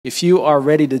If you are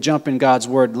ready to jump in God's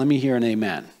word, let me hear an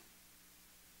amen.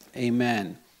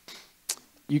 Amen.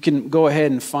 You can go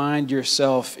ahead and find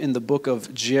yourself in the book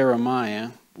of Jeremiah.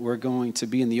 We're going to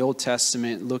be in the Old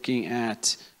Testament looking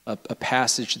at a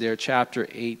passage there, chapter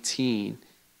 18.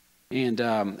 And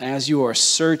as you are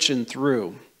searching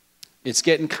through, it's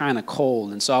getting kind of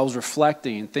cold. And so I was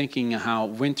reflecting and thinking how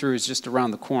winter is just around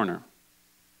the corner.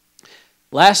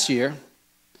 Last year,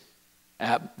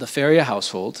 at the Feria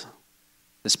household,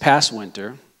 this past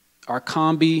winter, our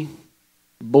combi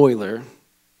boiler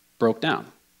broke down.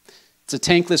 It's a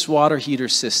tankless water heater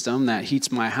system that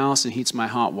heats my house and heats my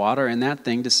hot water, and that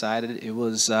thing decided it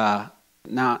was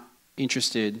not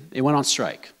interested. It went on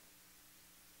strike.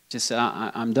 Just said,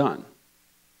 I'm done.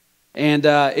 And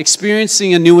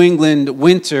experiencing a New England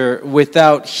winter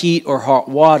without heat or hot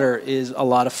water is a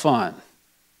lot of fun.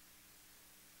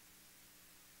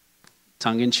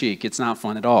 Tongue in cheek, it's not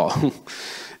fun at all.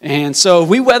 And so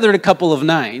we weathered a couple of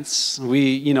nights.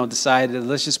 We, decided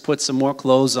let's just put some more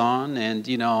clothes on and,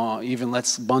 even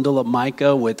let's bundle up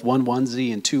Micah with one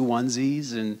onesie and two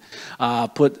onesies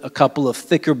and put a couple of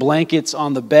thicker blankets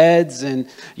on the beds. And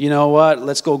you know what?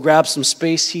 Let's go grab some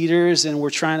space heaters, and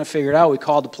we're trying to figure it out. We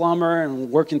called the plumber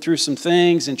and working through some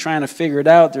things and trying to figure it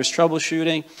out. There's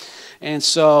troubleshooting. And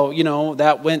so,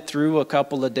 that went through a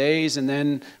couple of days, and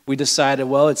then we decided,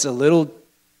 well, it's a little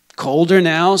colder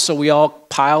now, so we all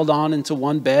piled on into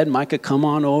one bed. Micah come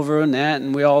on over and that,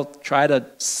 and we all try to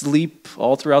sleep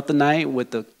all throughout the night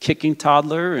with the kicking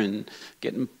toddler and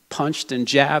getting punched and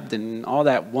jabbed and all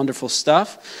that wonderful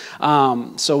stuff.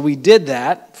 So we did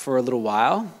that for a little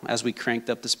while as we cranked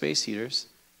up the space heaters.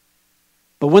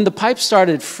 But when the pipes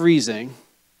started freezing,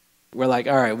 we're like,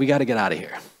 all right, we got to get out of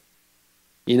here.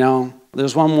 There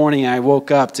was one morning I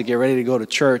woke up to get ready to go to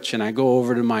church, and I go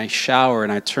over to my shower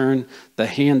and I turn the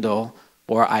handle,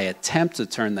 or I attempt to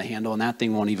turn the handle, and that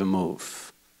thing won't even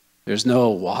move. There's no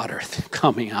water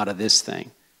coming out of this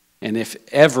thing. And if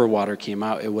ever water came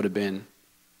out, it would have been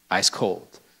ice cold.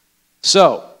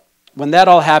 So when that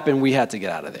all happened, we had to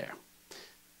get out of there.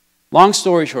 Long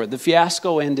story short, the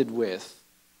fiasco ended with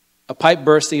a pipe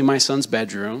bursting in my son's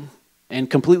bedroom and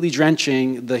completely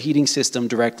drenching the heating system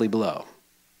directly below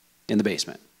in the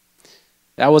basement.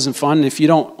 That wasn't fun. And if you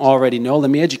don't already know, let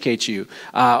me educate you.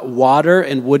 Water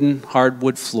and wooden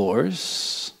hardwood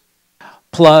floors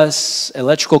plus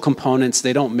electrical components,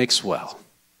 they don't mix well.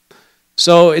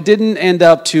 So it didn't end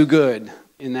up too good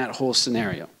in that whole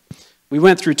scenario. We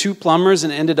went through 2 plumbers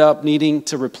and ended up needing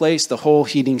to replace the whole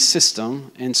heating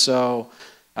system. And so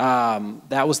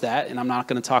that was that, and I'm not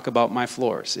going to talk about my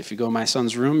floors. If you go to my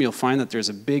son's room, you'll find that there's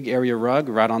a big area rug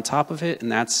right on top of it,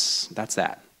 and that's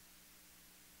that.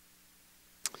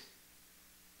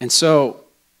 And so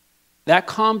that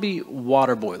combi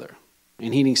water boiler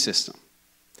and heating system,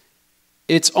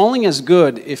 it's only as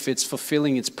good if it's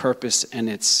fulfilling its purpose and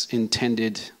its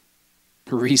intended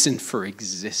reason for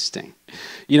existing.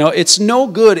 It's no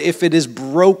good if it is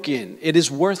broken. It is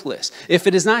worthless. If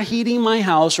it is not heating my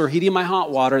house or heating my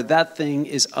hot water, that thing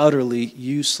is utterly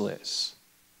useless.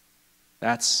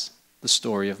 That's the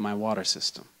story of my water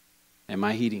system and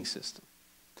my heating system.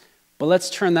 But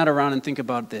let's turn that around and think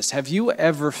about this. Have you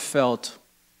ever felt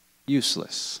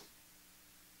useless?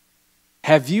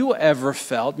 Have you ever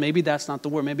felt, maybe that's not the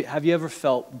word, maybe have you ever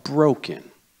felt broken?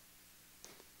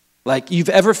 Like you've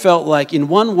ever felt like in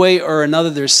one way or another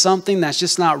there's something that's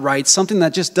just not right, something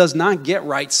that just does not get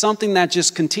right, something that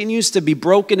just continues to be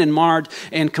broken and marred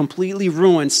and completely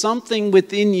ruined, something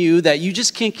within you that you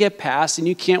just can't get past and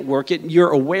you can't work it, and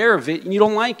you're aware of it and you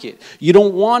don't like it, you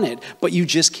don't want it, but you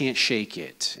just can't shake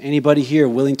it. Anybody here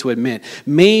willing to admit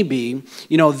maybe,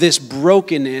 this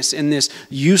brokenness and this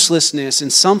uselessness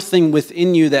and something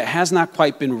within you that has not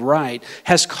quite been right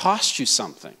has cost you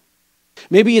something.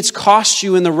 Maybe it's cost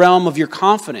you in the realm of your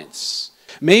confidence.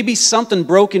 Maybe something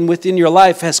broken within your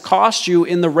life has cost you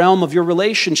in the realm of your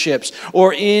relationships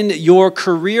or in your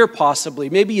career possibly.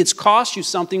 Maybe it's cost you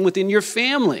something within your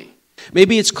family.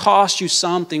 Maybe it's cost you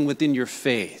something within your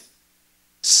faith.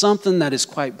 Something that is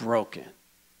quite broken.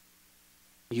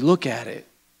 You look at it,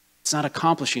 it's not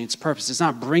accomplishing its purpose. It's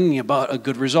not bringing about a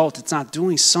good result. It's not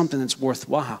doing something that's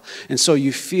worthwhile. And so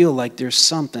you feel like there's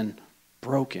something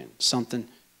broken, something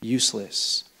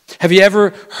useless. Have you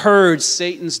ever heard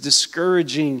Satan's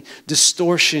discouraging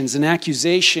distortions and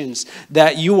accusations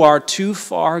that you are too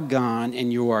far gone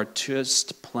and you are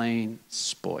just plain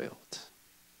spoiled?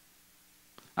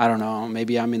 I don't know,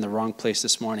 maybe I'm in the wrong place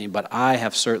this morning, but I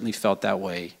have certainly felt that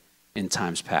way in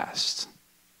times past.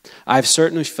 I've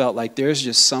certainly felt like there's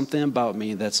just something about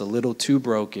me that's a little too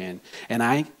broken, and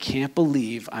I can't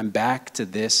believe I'm back to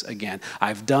this again.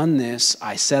 I've done this.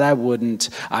 I said I wouldn't.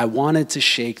 I wanted to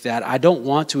shake that. I don't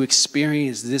want to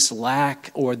experience this lack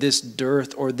or this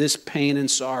dearth or this pain and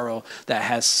sorrow that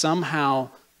has somehow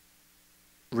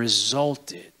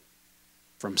resulted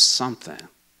from something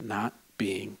not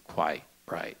being quite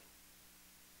right.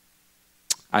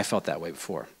 I felt that way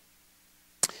before.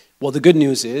 Well, the good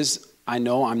news is I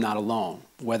know I'm not alone.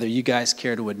 Whether you guys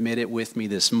care to admit it with me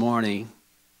this morning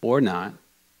or not,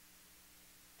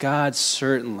 God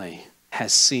certainly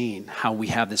has seen how we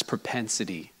have this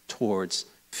propensity towards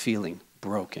feeling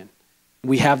broken.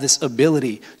 We have this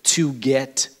ability to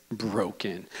get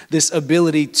broken, this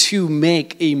ability to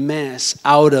make a mess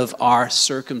out of our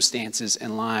circumstances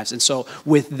and lives. And so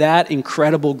with that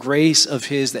incredible grace of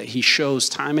his that he shows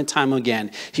time and time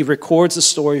again, he records a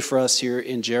story for us here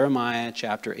in Jeremiah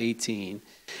chapter 18.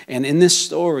 And in this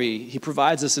story, he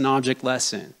provides us an object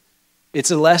lesson. It's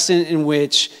a lesson in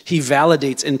which he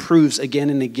validates and proves again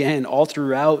and again all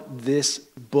throughout this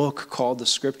book called the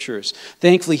Scriptures.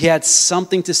 Thankfully, he had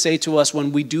something to say to us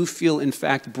when we do feel, in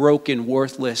fact, broken,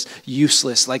 worthless,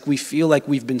 useless, like we feel like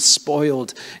we've been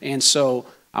spoiled. And so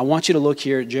I want you to look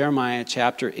here at Jeremiah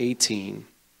chapter 18.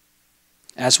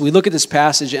 As we look at this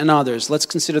passage and others, let's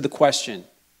consider the question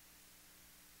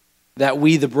that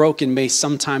we, the broken, may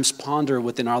sometimes ponder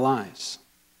within our lives.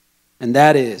 And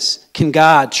that is, can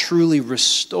God truly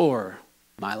restore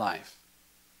my life?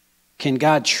 Can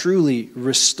God truly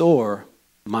restore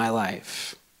my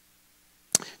life?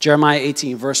 Jeremiah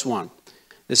 18, verse 1.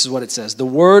 This is what it says. The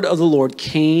word of the Lord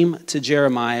came to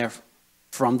Jeremiah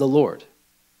from the Lord.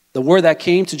 The word that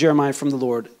came to Jeremiah from the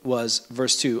Lord was,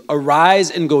 verse 2,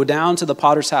 arise and go down to the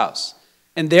potter's house,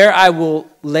 and there I will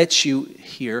let you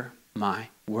hear my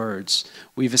words.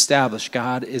 We've established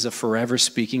God is a forever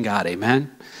speaking God. Amen?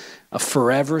 A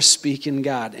forever speaking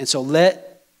God. And so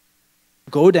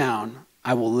go down,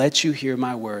 I will let you hear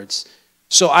my words.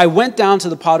 So I went down to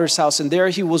the potter's house, and there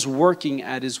he was working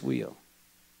at his wheel.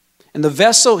 And the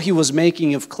vessel he was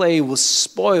making of clay was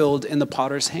spoiled in the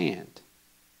potter's hand.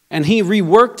 And he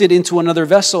reworked it into another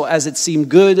vessel as it seemed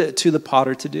good to the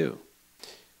potter to do.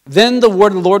 Then the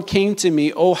word of the Lord came to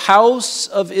me, O house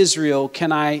of Israel,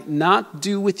 can I not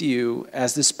do with you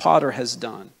as this potter has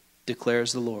done,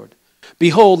 declares the Lord.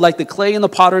 Behold, like the clay in the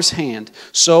potter's hand,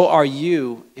 so are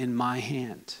you in my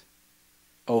hand,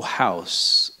 O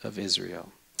house of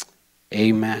Israel.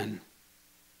 Amen.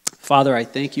 Father, I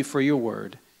thank you for your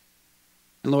word.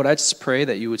 And Lord, I just pray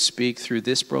that you would speak through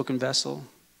this broken vessel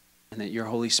and that your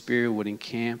Holy Spirit would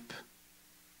encamp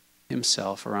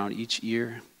himself around each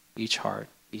ear, each heart,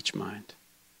 each mind.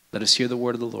 Let us hear the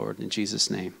word of the Lord in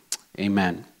Jesus' name.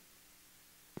 Amen.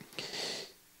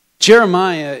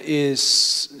 Jeremiah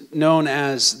is known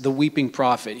as the weeping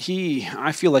prophet.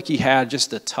 I feel like he had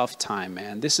just a tough time,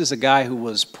 man. This is a guy who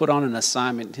was put on an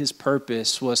assignment. His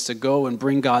purpose was to go and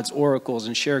bring God's oracles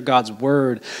and share God's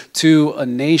word to a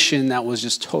nation that was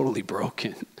just totally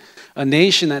broken. A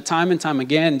nation that time and time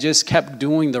again just kept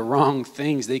doing the wrong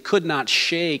things. They could not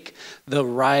shake the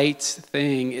right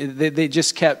thing. They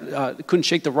just couldn't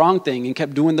shake the wrong thing and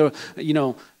kept doing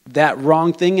that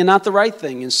wrong thing and not the right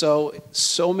thing. And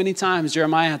so many times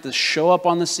Jeremiah had to show up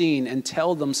on the scene and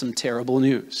tell them some terrible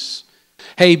news.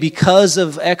 Hey, because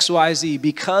of XYZ,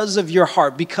 because of your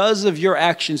heart, because of your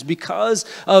actions, because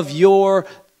of your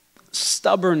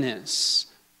stubbornness,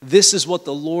 this is what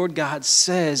the Lord God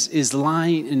says is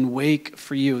lying in wait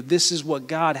for you. This is what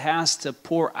God has to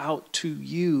pour out to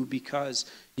you because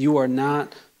you are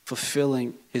not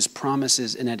fulfilling his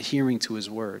promises and adhering to his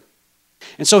word.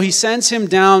 And so he sends him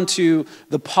down to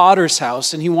the potter's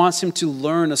house and he wants him to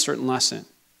learn a certain lesson.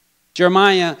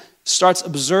 Jeremiah starts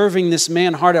observing this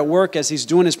man hard at work as he's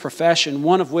doing his profession,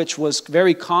 one of which was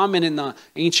very common in the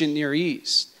ancient Near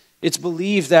East. It's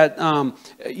believed that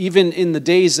even in the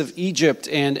days of Egypt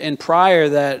and prior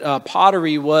that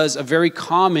pottery was a very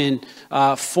common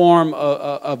form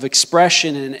of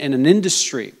expression and an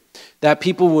industry. That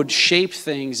people would shape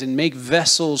things and make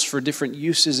vessels for different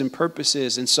uses and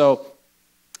purposes. And so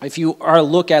if you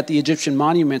look at the Egyptian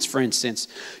monuments, for instance,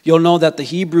 you'll know that the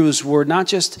Hebrews were not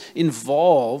just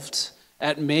involved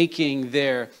at making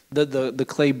the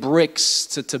clay bricks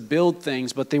to build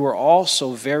things, but they were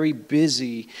also very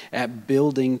busy at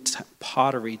building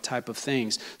pottery type of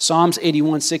things. Psalms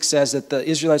 81:6 says that the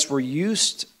Israelites were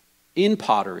used in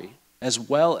pottery as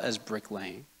well as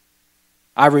bricklaying.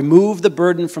 I removed the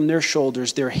burden from their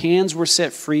shoulders. Their hands were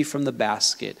set free from the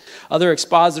basket. Other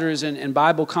expositors and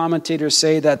Bible commentators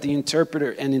say that the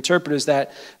interpreters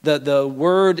that the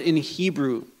word in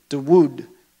Hebrew, dawud,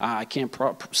 I can't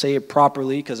say it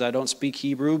properly because I don't speak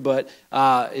Hebrew, but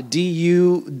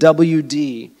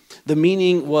D-U-W-D. The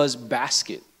meaning was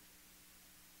basket.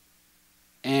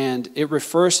 And it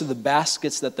refers to the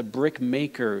baskets that the brick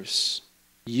makers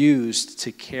used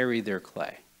to carry their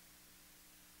clay.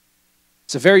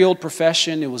 It's a very old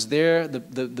profession. It was there.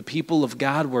 The people of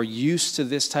God were used to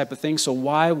this type of thing. So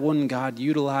why wouldn't God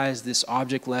utilize this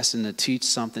object lesson to teach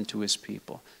something to his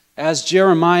people? As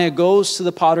Jeremiah goes to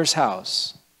the potter's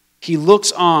house, he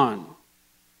looks on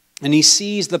and he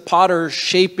sees the potter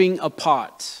shaping a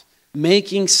pot,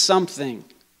 making something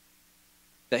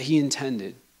that he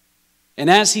intended. And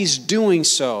as he's doing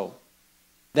so,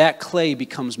 that clay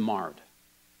becomes marred.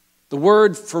 The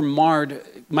word for marred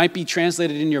might be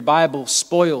translated in your Bible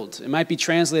spoiled. It might be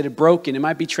translated broken. It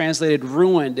might be translated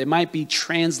ruined. It might be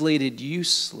translated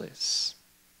useless.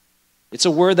 It's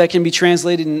a word that can be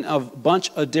translated in a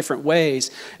bunch of different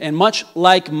ways. And much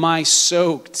like my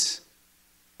soaked,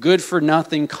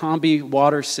 good-for-nothing combi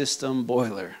water system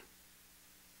boiler,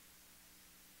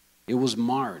 it was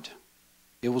marred.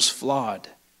 It was flawed.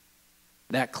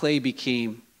 That clay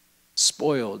became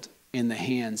spoiled in the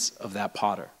hands of that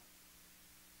potter.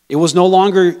 It was no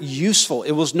longer useful.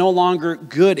 It was no longer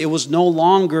good. It was no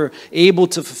longer able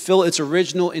to fulfill its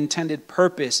original intended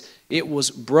purpose. It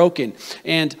was broken.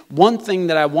 And one thing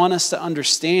that I want us to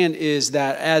understand is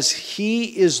that as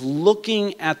he is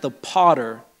looking at the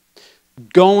potter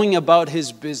going about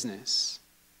his business,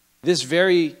 this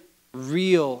very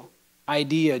real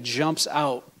idea jumps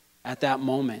out at that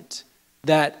moment,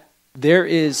 that there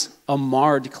is a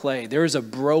marred clay. There is a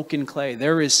broken clay.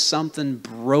 There is something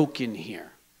broken here.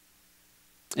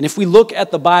 And if we look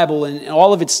at the Bible and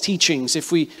all of its teachings,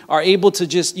 if we are able to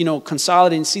just,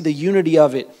 consolidate and see the unity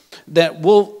of it, that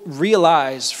we'll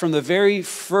realize from the very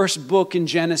first book in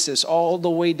Genesis all the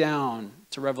way down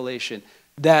to Revelation,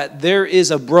 that there is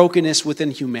a brokenness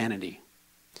within humanity.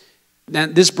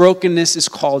 That this brokenness is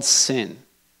called sin.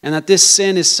 And that this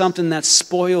sin is something that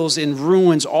spoils and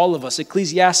ruins all of us.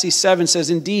 Ecclesiastes 7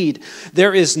 says, "Indeed,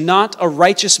 there is not a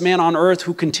righteous man on earth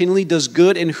who continually does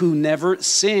good and who never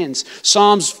sins."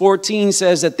 Psalms 14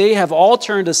 says that they have all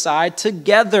turned aside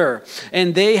together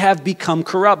and they have become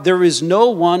corrupt. There is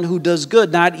no one who does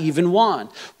good, not even one.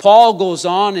 Paul goes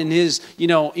on in his,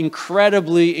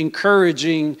 incredibly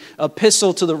encouraging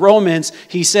epistle to the Romans.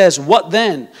 He says, "What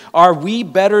then? Are we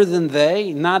better than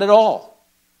they? Not at all.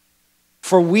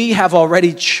 For we have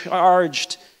already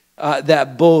charged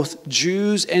that both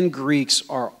Jews and Greeks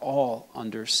are all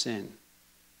under sin."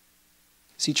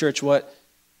 See, church, what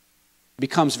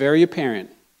becomes very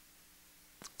apparent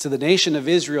to the nation of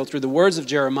Israel through the words of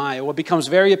Jeremiah, what becomes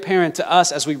very apparent to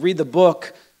us as we read the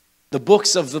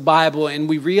books of the Bible, and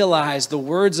we realize the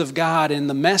words of God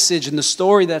and the message and the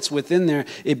story that's within there,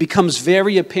 it becomes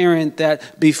very apparent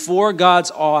that before God's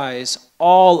eyes,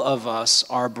 all of us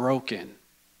are broken.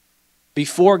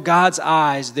 Before God's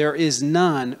eyes, there is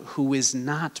none who is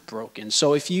not broken.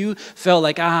 So if you felt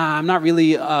like, I'm not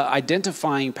really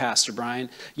identifying Pastor Brian,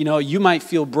 you might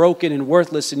feel broken and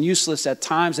worthless and useless at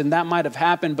times, and that might have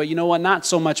happened, but you know what? Not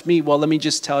so much me. Well, let me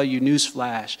just tell you,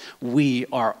 newsflash, we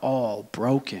are all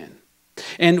broken.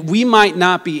 And we might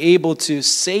not be able to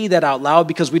say that out loud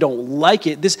because we don't like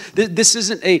it. This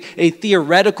isn't a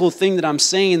theoretical thing that I'm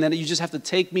saying that you just have to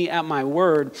take me at my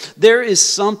word. There is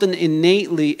something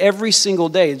innately every single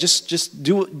day. Just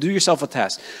do yourself a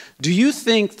test. Do you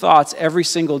think thoughts every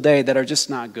single day that are just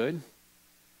not good?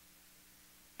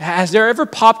 Has there ever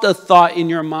popped a thought in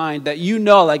your mind that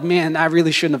man, I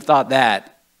really shouldn't have thought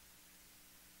that?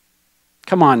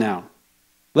 Come on now.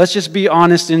 Let's just be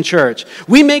honest in church.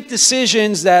 We make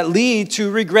decisions that lead to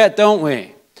regret, don't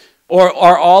we? Or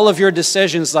are all of your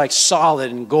decisions like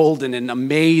solid and golden and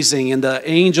amazing and the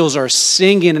angels are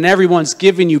singing and everyone's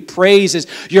giving you praises?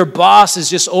 Your boss is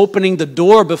just opening the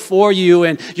door before you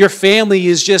and your family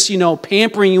is just,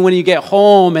 pampering you when you get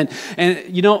home. And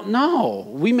no,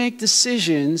 we make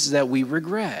decisions that we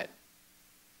regret.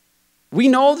 We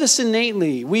know this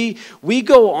innately. We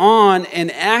go on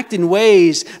and act in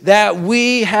ways that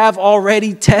we have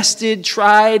already tested,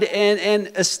 tried, and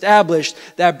established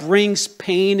that brings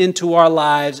pain into our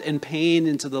lives and pain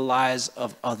into the lives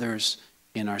of others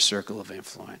in our circle of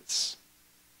influence.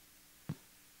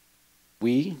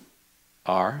 We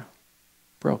are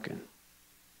broken.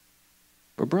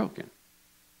 We're broken.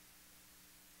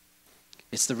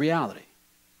 It's the reality.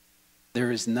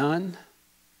 There is none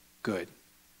good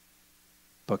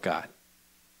but God.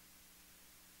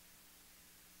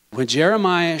 When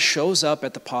Jeremiah shows up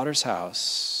at the potter's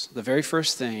house, the very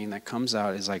first thing that comes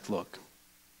out is like, look,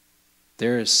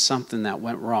 there is something that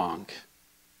went wrong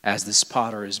as this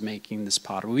potter is making this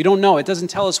pottery. We don't know. It doesn't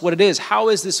tell us what it is. How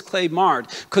is this clay marred?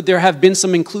 Could there have been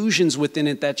some inclusions within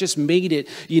it that just made it,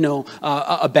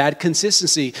 a bad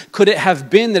consistency? Could it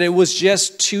have been that it was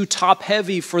just too top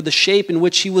heavy for the shape in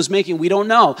which he was making? We don't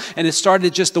know. And it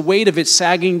started just the weight of it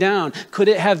sagging down. Could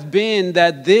it have been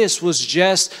that this was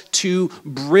just too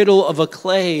brittle of a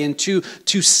clay and too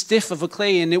stiff of a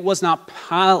clay, and it was not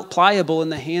pliable in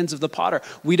the hands of the potter?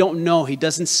 We don't know. He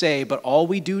doesn't say, but all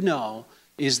we do know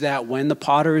is that when the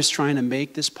potter is trying to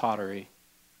make this pottery,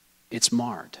 it's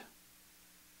marred.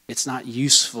 It's not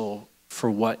useful for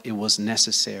what it was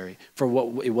necessary, for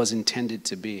what it was intended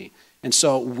to be. And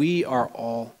so we are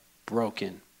all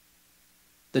broken.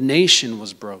 The nation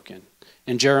was broken.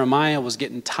 And Jeremiah was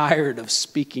getting tired of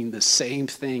speaking the same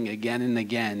thing again and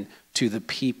again to the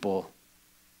people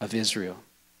of Israel.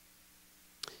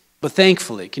 But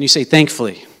thankfully, can you say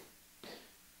thankfully?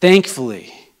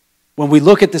 Thankfully, when we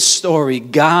look at this story,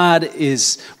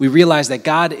 we realize that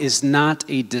God is not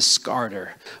a discarder,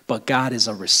 but God is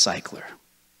a recycler.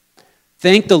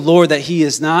 Thank the Lord that he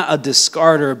is not a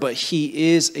discarder, but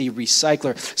he is a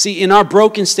recycler. See, in our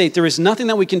broken state, there is nothing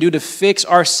that we can do to fix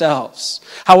ourselves.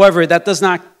 However, that does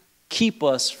not keep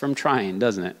us from trying,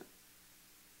 doesn't it?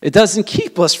 It doesn't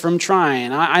keep us from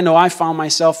trying. I know I found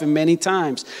myself in many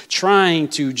times trying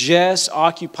to just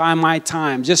occupy my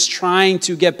time, just trying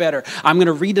to get better. I'm going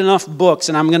to read enough books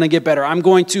and I'm going to get better. I'm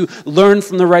going to learn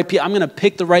from the right people. I'm going to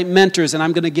pick the right mentors and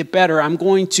I'm going to get better. I'm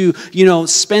going to,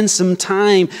 spend some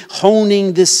time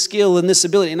honing this skill and this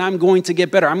ability, and I'm going to get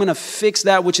better. I'm going to fix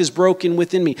that which is broken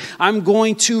within me. I'm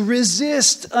going to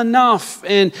resist enough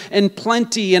and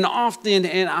plenty and often,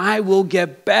 and I will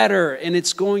get better, and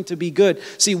it's going to be good.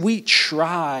 See, we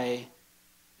try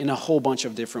in a whole bunch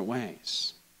of different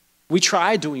ways. We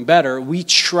try doing better. We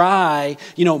try,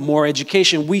 more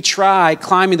education. We try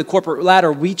climbing the corporate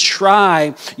ladder. We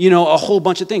try, a whole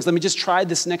bunch of things. Let me just try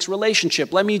this next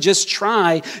relationship. Let me just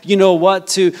try,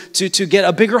 to get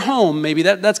a bigger home. Maybe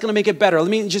that's going to make it better.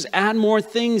 Let me just add more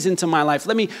things into my life.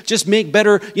 Let me just make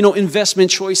better,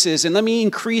 investment choices. And let me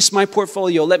increase my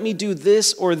portfolio. Let me do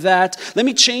this or that. Let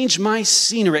me change my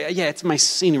scenery. Yeah, it's my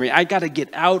scenery. I got to get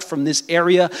out from this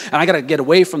area, and I got to get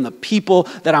away from the people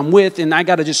that I'm with, and I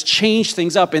got to just change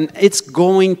things up, and it's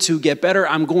going to get better.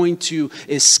 I'm going to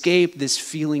escape this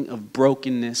feeling of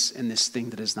brokenness and this thing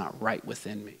that is not right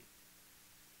within me.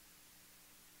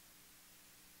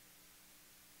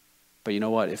 But you know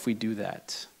what? If we do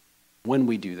that, when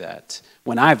we do that,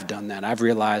 when I've done that, I've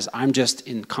realized I'm just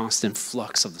in constant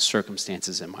flux of the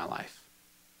circumstances in my life.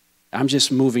 I'm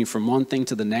just moving from one thing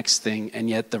to the next thing,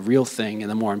 and yet the real thing and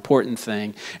the more important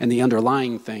thing and the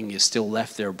underlying thing is still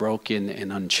left there broken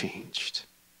and unchanged.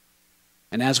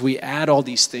 And as we add all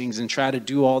these things and try to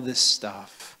do all this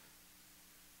stuff,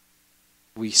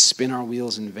 we spin our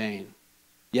wheels in vain.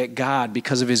 Yet God,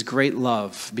 because of his great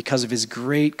love, because of his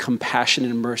great compassion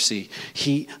and mercy,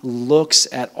 he looks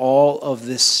at all of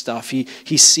this stuff. He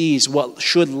sees what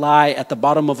should lie at the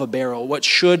bottom of a barrel, what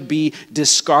should be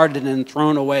discarded and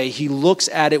thrown away. He looks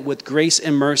at it with grace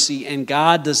and mercy, and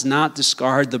God does not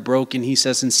discard the broken. He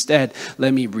says, instead,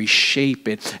 let me reshape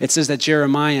it. It says that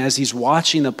Jeremiah, as he's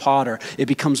watching the potter, it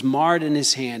becomes marred in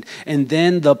his hand, and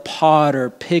then the potter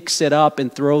picks it up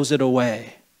and throws it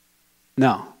away.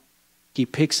 No. He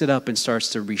picks it up and starts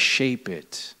to reshape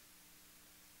it.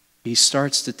 He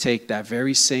starts to take that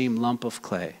very same lump of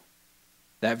clay,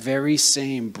 that very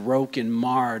same broken,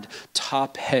 marred,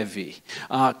 top-heavy,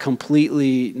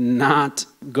 completely not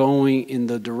going in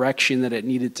the direction that it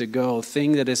needed to go,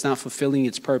 thing that is not fulfilling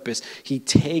its purpose. He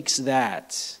takes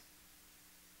that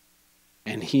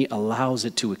and he allows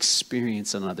it to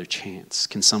experience another chance.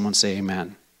 Can someone say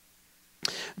amen?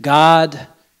 God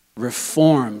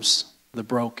reforms the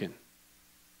broken.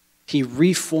 He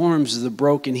reforms the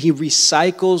broken. He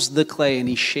recycles the clay and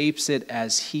he shapes it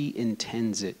as he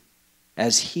intends it,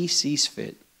 as he sees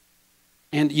fit.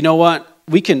 And you know what?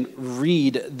 We can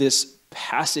read this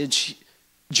passage.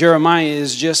 Jeremiah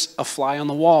is just a fly on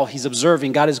the wall. He's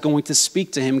observing. God is going to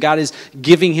speak to him. God is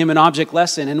giving him an object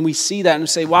lesson. And we see that and we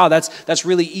say, wow, that's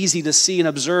really easy to see and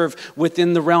observe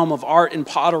within the realm of art and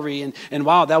pottery. And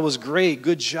wow, that was great.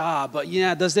 Good job. But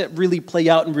yeah, does that really play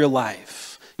out in real life?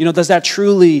 Does that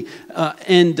truly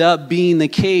end up being the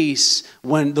case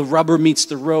when the rubber meets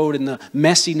the road and the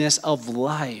messiness of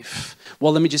life?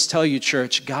 Well, let me just tell you,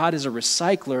 church, God is a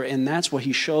recycler, and that's what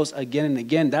he shows again and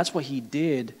again. That's what he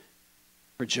did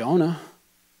for Jonah.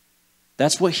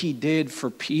 That's what he did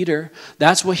for Peter.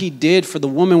 That's what he did for the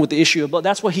woman with the issue of blood.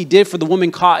 That's what he did for the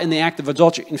woman caught in the act of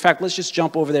adultery. In fact, let's just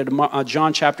jump over there to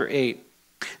John chapter 8.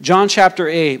 John chapter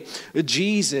 8,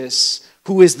 Jesus,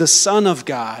 who is the Son of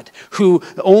God, who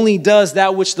only does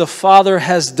that which the Father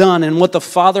has done and what the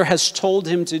Father has told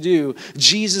him to do,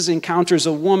 Jesus encounters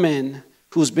a woman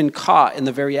who's been caught in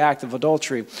the very act of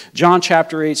adultery. John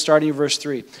chapter 8, starting in verse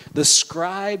 3. The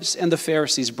scribes and the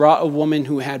Pharisees brought a woman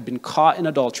who had been caught in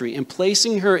adultery, and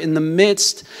placing her in the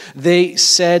midst, they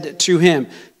said to him,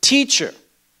 Teacher,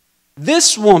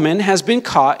 this woman has been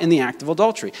caught in the act of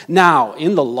adultery. Now,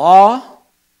 in the law,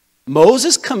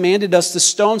 Moses commanded us to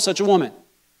stone such a woman.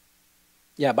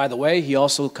 Yeah, by the way, he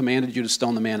also commanded you to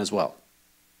stone the man as well.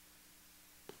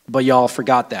 But y'all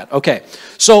forgot that. Okay,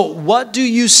 so what do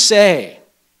you say?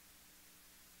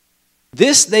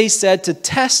 This they said to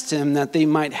test him, that they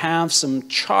might have some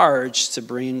charge to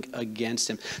bring against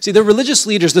him. See, the religious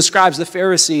leaders, the scribes, the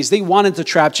Pharisees, they wanted to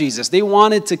trap Jesus. They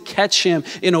wanted to catch him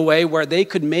in a way where they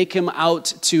could make him out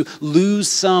to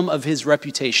lose some of his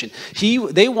reputation.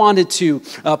 They wanted to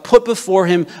put before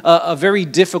him a very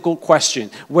difficult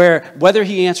question, where whether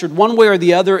he answered one way or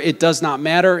the other, it does not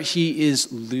matter. He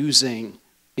is losing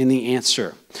in the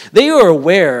answer. They were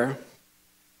aware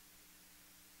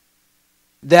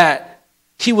that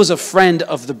he was a friend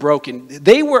of the broken.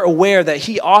 They were aware that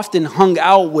he often hung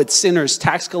out with sinners,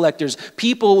 tax collectors,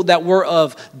 people that were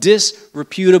of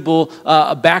disreputable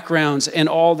backgrounds and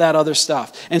all that other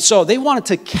stuff. And so they wanted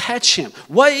to catch him.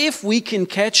 What if we can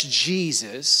catch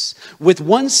Jesus with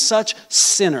one such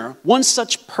sinner, one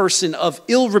such person of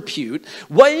ill repute?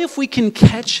 What if we can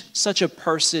catch such a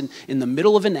person in the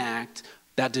middle of an act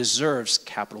that deserves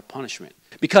capital punishment?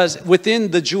 Because within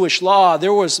the Jewish law,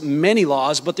 there was many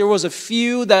laws, but there was a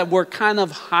few that were kind of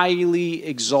highly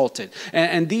exalted.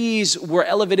 And these were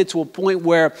elevated to a point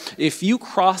where if you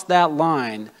cross that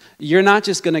line, you're not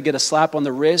just going to get a slap on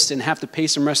the wrist and have to pay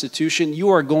some restitution. You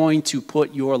are going to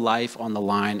put your life on the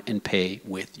line and pay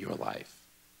with your life.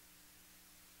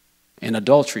 And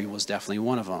adultery was definitely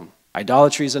one of them.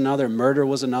 Idolatry is another. Murder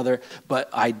was another. But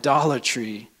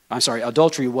adultery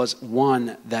was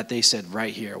one that they said,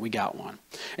 right here, we got one.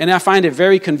 And I find it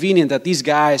very convenient that these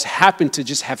guys happen to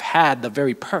just have had the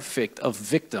very perfect of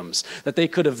victims that they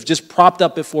could have just propped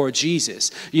up before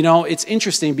Jesus. You know, it's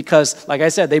interesting because, like I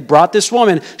said, they brought this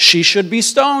woman. She should be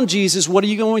stoned, Jesus. What are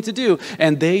you going to do?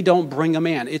 And they don't bring a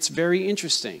man. It's very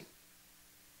interesting.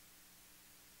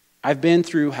 I've been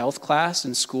through health class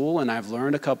in school, and I've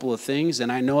learned a couple of things,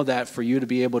 and I know that for you to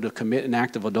be able to commit an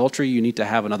act of adultery, you need to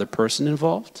have another person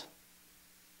involved.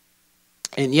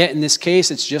 And yet, in this case,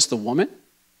 it's just the woman.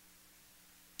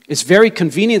 It's very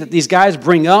convenient that these guys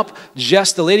bring up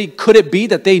just the lady. Could it be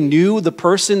that they knew the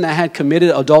person that had committed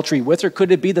adultery with her?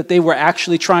 Could it be that they were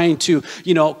actually trying to,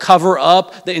 cover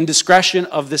up the indiscretion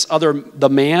of the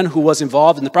man who was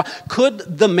involved in the problem?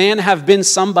 Could the man have been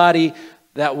somebody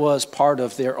that was part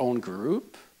of their own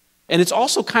group? And it's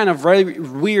also kind of very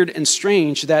weird and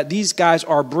strange that these guys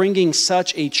are bringing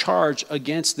such a charge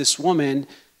against this woman,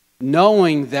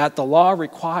 knowing that the law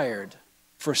required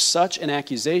for such an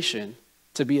accusation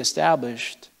to be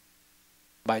established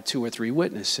by 2 or 3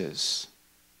 witnesses.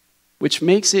 Which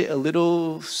makes it a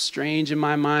little strange in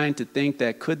my mind to think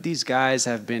that could these guys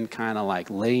have been kind of like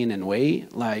laying in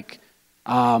wait? Like,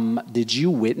 did you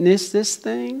witness this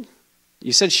thing?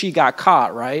 You said she got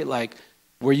caught, right? Like,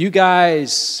 were you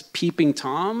guys peeping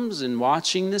Toms and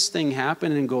watching this thing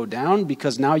happen and go down?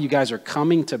 Because now you guys are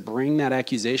coming to bring that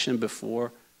accusation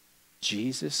before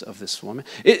Jesus of this woman.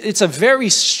 It's a very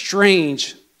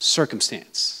strange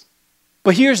circumstance.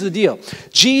 But here's the deal.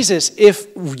 Jesus, if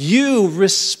you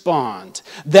respond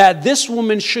that this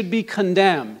woman should be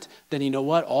condemned, then you know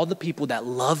what? All the people that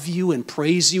love you and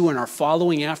praise you and are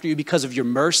following after you because of your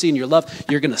mercy and your love,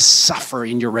 you're going to suffer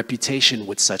in your reputation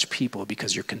with such people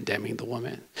because you're condemning the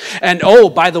woman. And oh,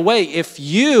 by the way, if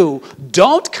you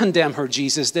don't condemn her,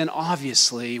 Jesus, then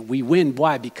obviously we win.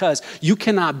 Why? Because you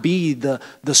cannot be the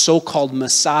so-called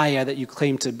Messiah that you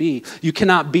claim to be. You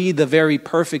cannot be the very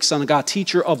perfect Son of God,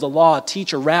 teacher of the law,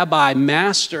 teacher, rabbi,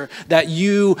 master that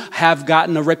you have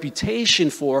gotten a reputation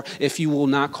for if you will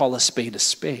not call a spade a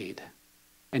spade.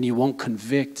 And you won't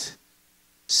convict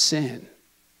sin.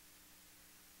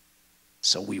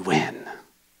 So we win.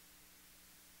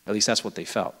 At least that's what they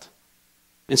felt.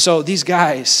 And so these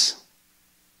guys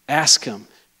ask him,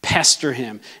 pester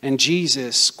him, and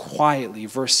Jesus quietly,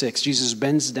 verse 6, Jesus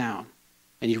bends down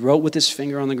and he wrote with his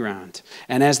finger on the ground.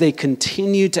 And as they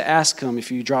continued to ask him,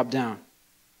 if you drop down,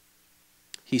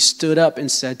 he stood up and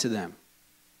said to them,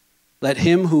 "Let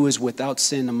him who is without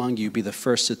sin among you be the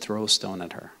first to throw a stone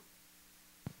at her."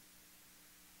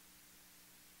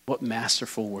 What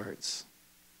masterful words.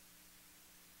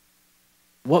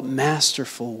 What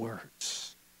masterful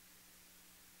words.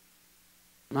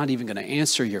 I'm not even going to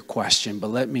answer your question, but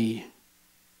let me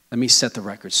Let me set the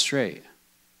record straight.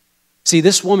 See,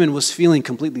 this woman was feeling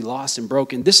completely lost and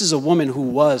broken. This is a woman who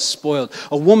was spoiled,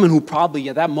 a woman who probably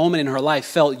at that moment in her life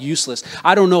felt useless.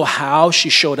 I don't know how she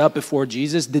showed up before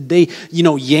Jesus. Did they,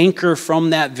 yank her from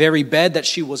that very bed that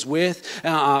she was with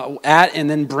and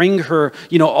then bring her,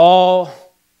 all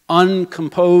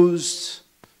uncomposed,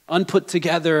 unput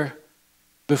together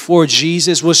before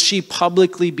Jesus? Was she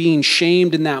publicly being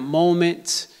shamed in that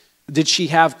moment? Did she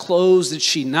have clothes? Did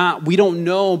she not? We don't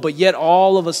know, but yet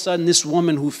all of a sudden this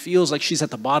woman who feels like she's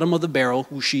at the bottom of the barrel,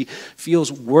 who she feels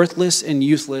worthless and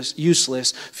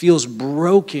useless, feels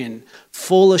broken,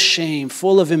 full of shame,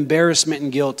 full of embarrassment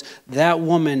and guilt, that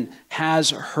woman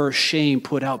has her shame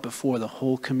put out before the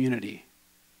whole community.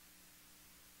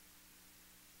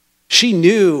 She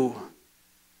knew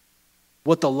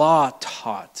what the law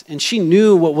taught, and she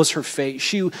knew what was her fate.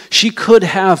 She could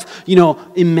have,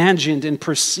 imagined and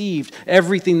perceived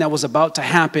everything that was about to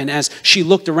happen as she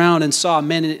looked around and saw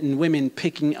men and women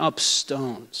picking up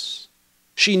stones.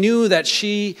 She knew that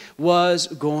she was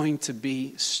going to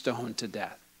be stoned to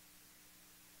death.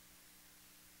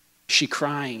 Is she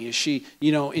crying? Is she,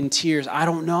 in tears? I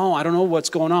don't know. I don't know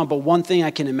what's going on, but one thing I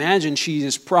can imagine, she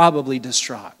is probably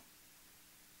distraught.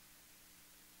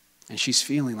 And she's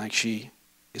feeling like she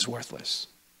is worthless.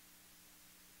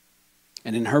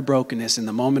 And in her brokenness, in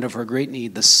the moment of her great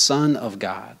need, the Son of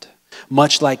God,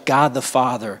 much like God the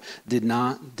Father, did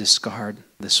not discard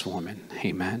this woman.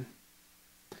 Amen.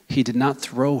 He did not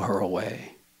throw her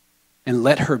away and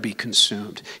let her be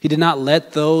consumed. He did not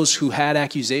let those who had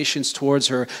accusations towards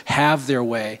her have their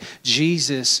way.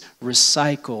 Jesus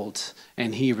recycled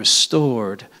and he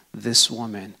restored this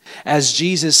woman. As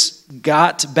Jesus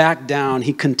got back down,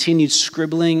 he continued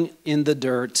scribbling in the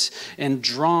dirt and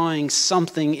drawing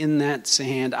something in that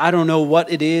sand. I don't know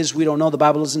what it is. We don't know. The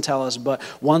Bible doesn't tell us. But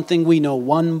one thing we know,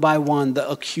 one by one, the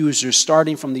accusers,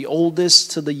 starting from the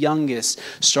oldest to the youngest,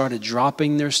 started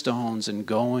dropping their stones and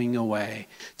going away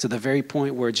to the very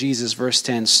point where Jesus, verse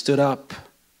 10, stood up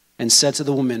and said to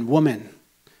the woman, "Woman,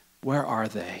 where are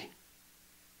they?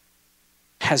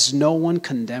 Has no one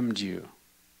condemned you?"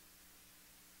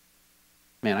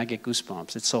 Man, I get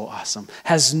goosebumps. It's so awesome.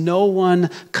 Has no one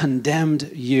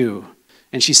condemned you?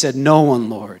 And she said, "No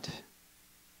one, Lord."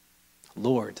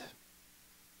 Lord,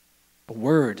 a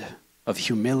word of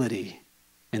humility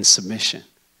and submission.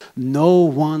 No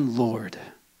one, Lord.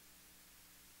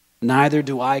 Neither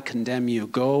do I condemn you.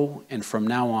 Go, and from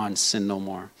now on, sin no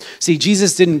more. See,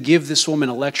 Jesus didn't give this woman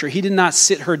a lecture. He did not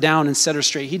sit her down and set her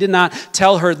straight. He did not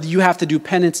tell her, you have to do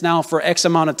penance now for X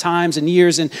amount of times and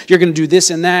years, and you're going to do this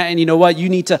and that, and you know what? You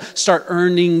need to start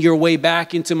earning your way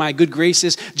back into my good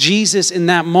graces. Jesus, in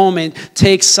that moment,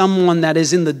 takes someone that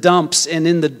is in the dumps and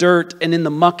in the dirt and in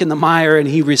the muck and the mire, and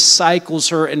he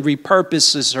recycles her and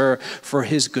repurposes her for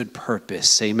his good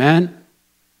purpose. Amen?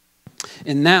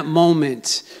 In that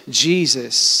moment,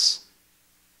 Jesus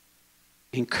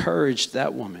encouraged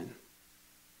that woman.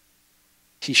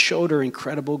 He showed her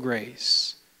incredible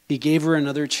grace. He gave her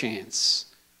another chance,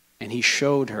 and he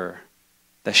showed her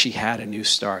that she had a new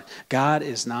start. God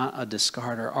is not a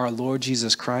discarder. Our Lord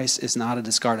Jesus Christ is not a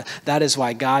discarder. That is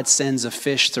why God sends a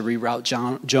fish to reroute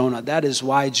Jonah. That is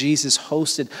why Jesus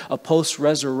hosted a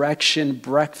post-resurrection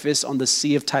breakfast on the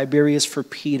Sea of Tiberias for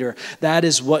Peter. That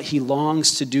is what he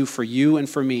longs to do for you and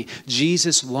for me.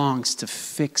 Jesus longs to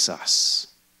fix us.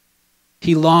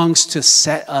 He longs to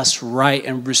set us right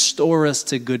and restore us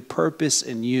to good purpose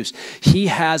and use. He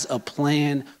has a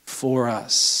plan for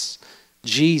us.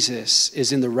 Jesus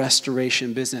is in the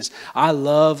restoration business. I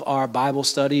love our Bible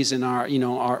studies and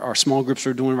our small groups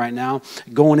we're doing right now.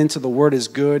 Going into the Word is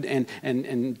good,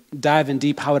 and diving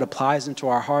deep how it applies into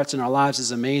our hearts and our lives is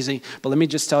amazing. But let me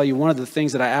just tell you, one of the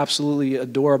things that I absolutely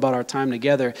adore about our time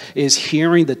together is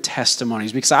hearing the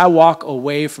testimonies, because I walk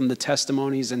away from the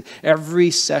testimonies in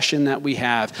every session that we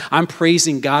have. I'm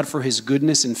praising God for his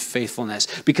goodness and faithfulness,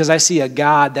 because I see a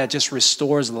God that just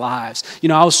restores lives.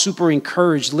 I was super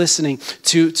encouraged listening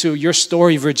to your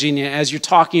story, Virginia, as you're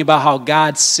talking about how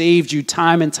God saved you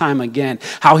time and time again,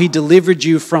 how he delivered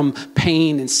you from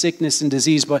pain and sickness and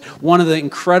disease. But one of the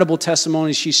incredible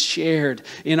testimonies she shared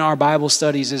in our Bible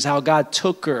studies is how God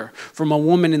took her from a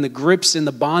woman in the grips and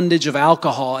the bondage of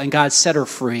alcohol, and God set her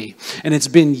free. And it's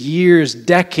been years,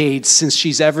 decades since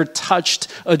she's ever touched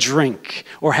a drink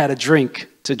or had a drink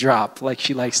to drop, like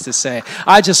she likes to say.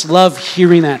 I just love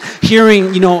hearing that.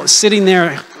 Sitting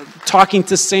there talking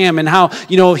to Sam and how,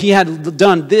 he had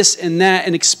done this and that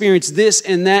and experienced this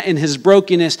and that in his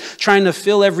brokenness, trying to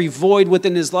fill every void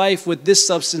within his life with this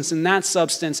substance and that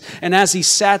substance. And as he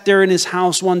sat there in his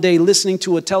house one day listening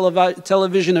to a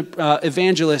television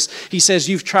evangelist, he says,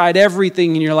 you've tried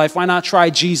everything in your life. Why not try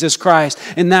Jesus Christ?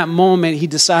 In that moment, he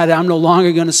decided, I'm no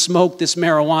longer going to smoke this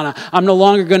marijuana. I'm no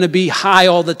longer going to be high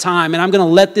all the time. And I'm going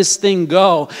to let this thing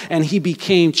go. And he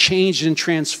became changed and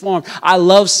transformed. I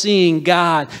love seeing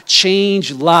God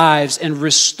change lives and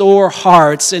restore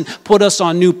hearts and put us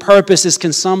on new purposes.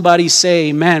 Can somebody say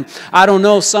amen? I don't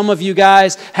know. Some of you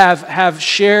guys have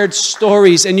shared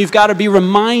stories, and you've got to be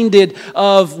reminded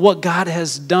of what God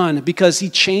has done, because he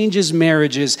changes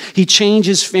marriages. He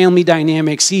changes family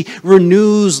dynamics. He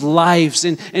renews lives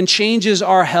and changes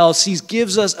our health. He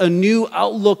gives us a new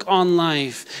outlook on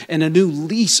life and a new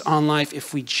lease on life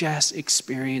if we just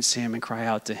experience him and cry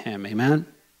out to him. Amen?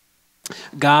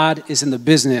 God is in the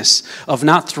business of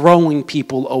not throwing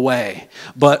people away,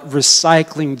 but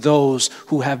recycling those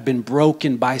who have been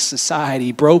broken by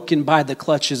society, broken by the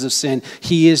clutches of sin.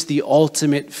 He is the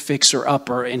ultimate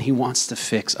fixer-upper, and he wants to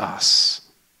fix us.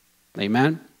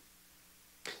 Amen?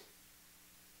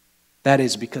 That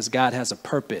is because God has a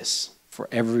purpose for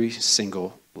every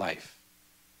single life.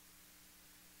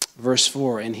 Verse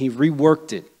 4, and he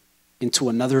reworked it into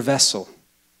another vessel,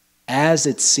 as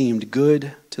it seemed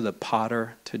good to the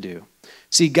potter to do.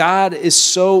 See, God is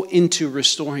so into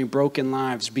restoring broken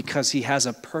lives because he has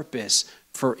a purpose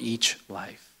for each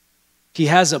life. He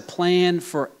has a plan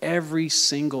for every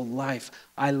single life.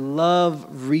 I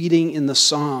love reading in the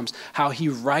Psalms how he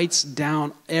writes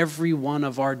down every one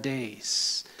of our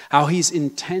days, how he's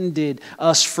intended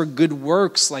us for good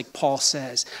works, like Paul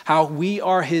says, how we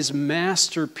are his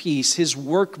masterpiece, his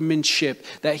workmanship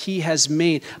that he has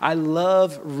made. I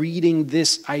love reading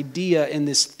this idea and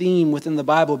this theme within the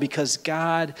Bible because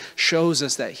God shows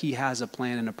us that he has a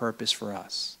plan and a purpose for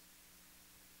us.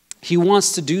 He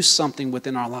wants to do something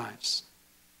within our lives.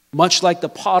 Much like the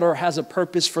potter has a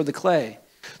purpose for the clay.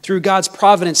 Through God's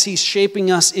providence, he's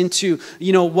shaping us into,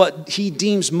 what he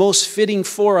deems most fitting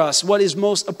for us, what is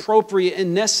most appropriate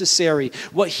and necessary,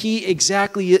 what he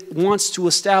exactly wants to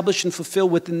establish and fulfill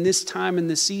within this time and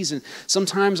this season.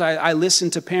 Sometimes I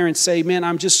listen to parents say, man,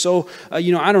 I'm just so, I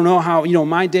don't know how,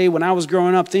 my day when I was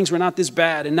growing up, things were not this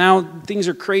bad, and now things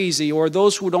are crazy. Or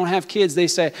those who don't have kids, they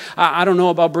say, I don't know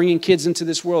about bringing kids into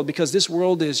this world because this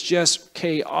world is just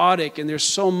chaotic, and there's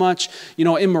so much,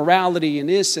 immorality and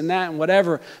this and that and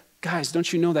whatever. Guys,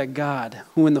 don't you know that God,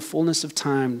 who in the fullness of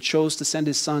time chose to send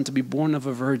his son to be born of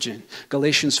a virgin,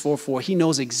 Galatians 4:4, he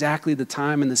knows exactly the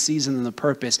time and the season and the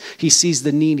purpose. He sees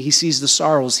the need, he sees the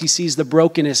sorrows, he sees the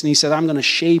brokenness, and he said, I'm going to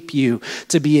shape you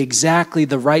to be exactly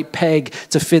the right peg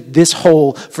to fit this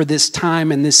hole for this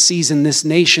time and this season, this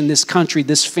nation, this country,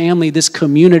 this family, this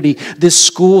community, this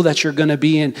school that you're going to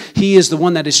be in. He is the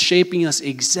one that is shaping us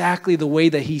exactly the way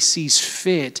that he sees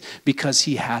fit because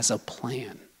he has a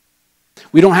plan.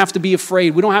 We don't have to be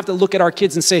afraid. We don't have to look at our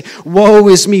kids and say, woe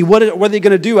is me. What are they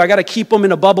going to do? I got to keep them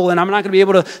in a bubble, and I'm not going to be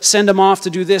able to send them off to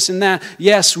do this and that.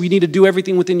 Yes, we need to do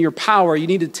everything within your power. You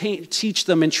need to teach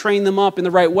them and train them up in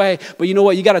the right way. But you know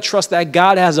what? You got to trust that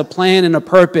God has a plan and a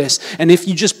purpose. And if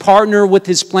you just partner with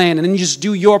his plan and then you just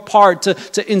do your part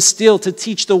to instill, to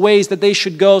teach the ways that they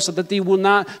should go so that they will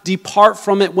not depart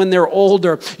from it when they're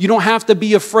older. You don't have to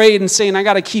be afraid and saying, I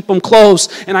got to keep them close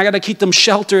and I got to keep them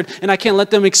sheltered and I can't let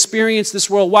them experience this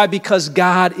world. Why? Because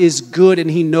God is good and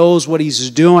he knows what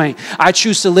he's doing. I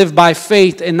choose to live by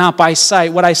faith and not by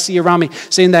sight. What I see around me,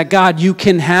 saying that God, you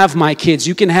can have my kids,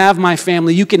 you can have my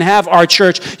family, you can have our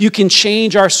church, you can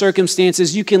change our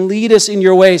circumstances, you can lead us in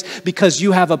your ways because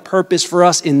you have a purpose for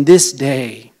us in this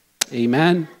day.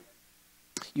 Amen.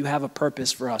 You have a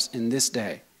purpose for us in this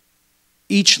day.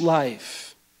 Each life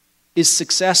is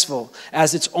successful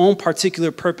as its own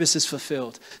particular purpose is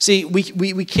fulfilled. See,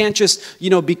 we can't just,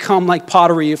 become like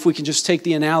pottery if we can just take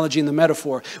the analogy and the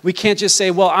metaphor. We can't just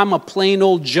say, well, I'm a plain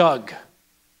old jug.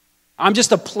 I'm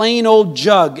just a plain old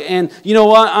jug, and you know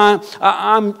what?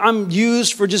 I'm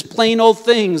used for just plain old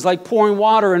things like pouring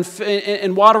water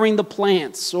and watering the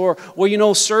plants, or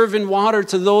serving water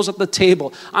to those at the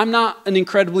table. I'm not an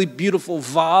incredibly beautiful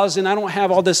vase, and I don't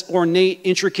have all this ornate,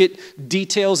 intricate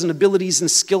details and abilities and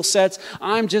skill sets.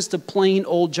 I'm just a plain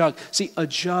old jug. See, a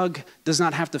jug does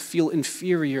not have to feel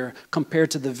inferior compared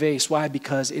to the vase. Why?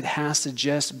 Because it has to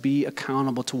just be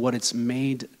accountable to what it's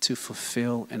made to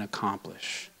fulfill and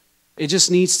accomplish. It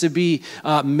just needs to be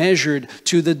measured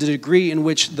to the degree in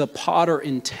which the potter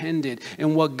intended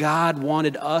and what God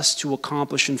wanted us to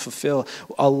accomplish and fulfill.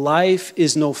 A life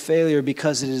is no failure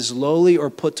because it is lowly or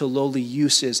put to lowly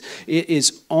uses. It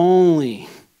is only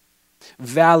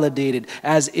validated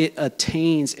as it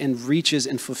attains and reaches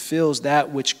and fulfills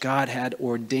that which God had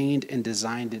ordained and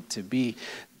designed it to be.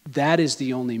 That is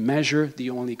the only measure, the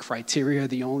only criteria,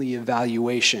 the only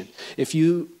evaluation. If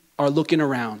you are looking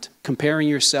around, comparing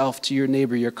yourself to your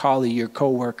neighbor, your colleague, your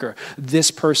coworker, this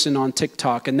person on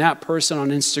TikTok and that person on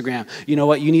Instagram, you know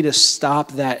what? You need to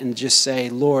stop that and just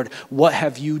say, Lord, what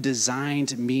have you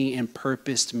designed me and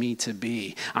purposed me to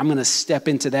be? I'm going to step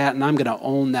into that and I'm going to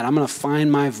own that. I'm going to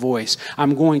find my voice.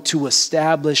 I'm going to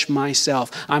establish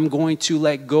myself. I'm going to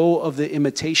let go of the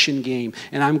imitation game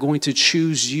and I'm going to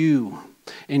choose you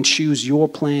and choose your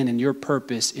plan and your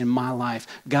purpose in my life.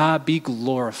 God, be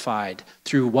glorified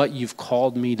through what you've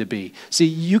called me to be. See,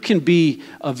 you can be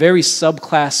a very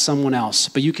subclass someone else,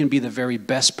 but you can be the very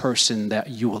best person that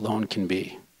you alone can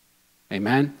be.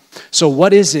 Amen? So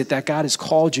what is it that God has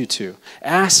called you to?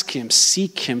 Ask him,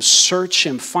 seek him, search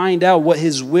him, find out what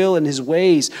his will and his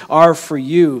ways are for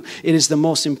you. It is the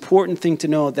most important thing to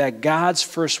know that God's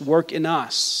first work in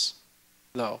us,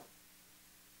 though,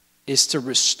 is to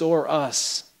restore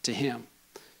us to him.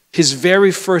 His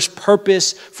very first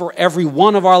purpose for every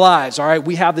one of our lives, all right?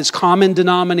 We have this common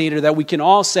denominator that we can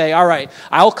all say, all right,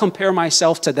 I'll compare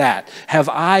myself to that. Have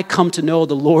I come to know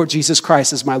the Lord Jesus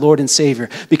Christ as my Lord and Savior?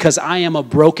 Because I am a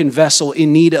broken vessel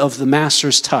in need of the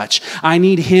Master's touch. I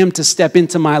need him to step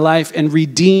into my life and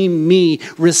redeem me,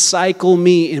 recycle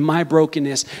me in my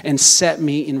brokenness, and set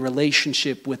me in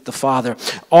relationship with the Father.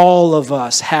 All of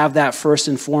us have that first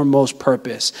and foremost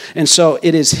purpose. And so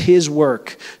it is his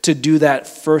work to do that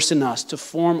first in us, to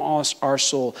form us, our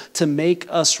soul, to make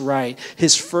us right.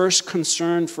 His first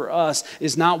concern for us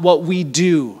is not what we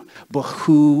do, but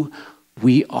who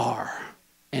we are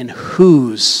and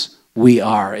whose we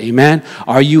are. Amen?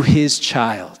 Are you his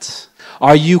child?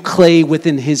 Are you clay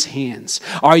within his hands?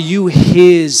 Are you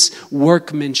his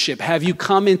workmanship? Have you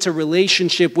come into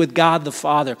relationship with God the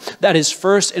Father? That is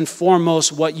first and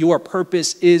foremost what your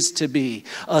purpose is to be.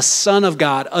 A son of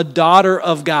God, a daughter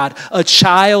of God, a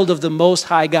child of the Most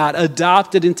High God,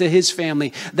 adopted into his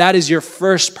family. That is your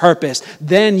first purpose.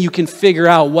 Then you can figure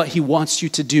out what he wants you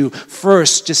to do.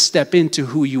 First, just step into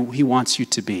who he wants you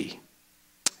to be.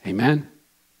 Amen?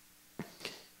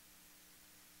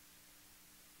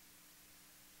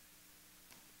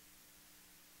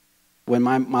 When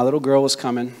my little girl was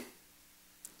coming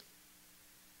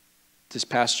this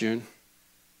past June,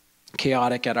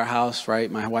 chaotic at our house,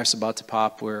 right? My wife's about to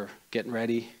pop. We're getting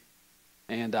ready.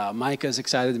 And Micah's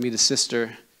excited to meet his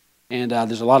sister. And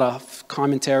there's a lot of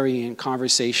commentary and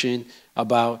conversation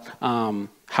about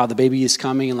how the baby is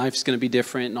coming and life's going to be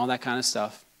different and all that kind of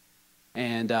stuff.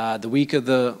 And the week of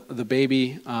the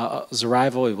baby's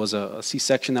arrival, it was a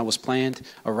C-section that was planned,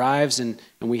 arrives, and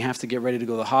we have to get ready to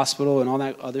go to the hospital and all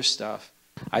that other stuff.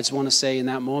 I just want to say in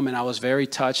that moment, I was very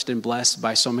touched and blessed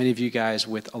by so many of you guys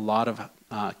with a lot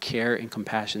of care and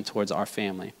compassion towards our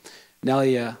family.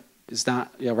 Nelly is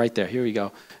not, yeah, right there. Here we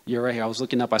go. You're right here. I was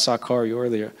looking up. I saw Corey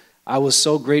earlier. I was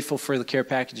so grateful for the care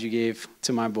package you gave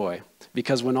to my boy,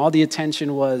 because when all the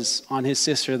attention was on his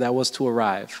sister that was to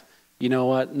arrive, you know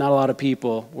what? Not a lot of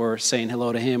people were saying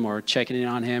hello to him or checking in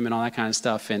on him and all that kind of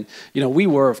stuff. And, you know, we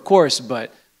were, of course,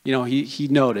 but, you know, he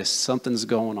noticed something's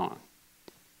going on.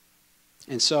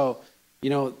 And so, you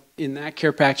know, in that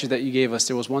care package that you gave us,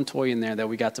 there was one toy in there that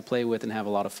we got to play with and have a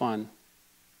lot of fun.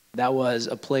 That was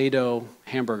a Play-Doh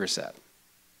hamburger set.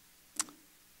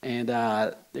 And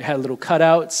it had little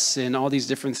cutouts and all these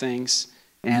different things.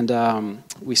 And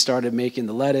we started making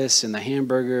the lettuce and the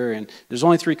hamburger, and there's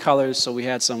only 3 colors, so we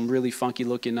had some really funky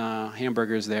looking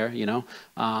hamburgers there, you know,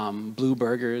 blue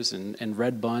burgers and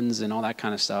red buns and all that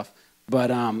kind of stuff.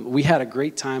 But we had a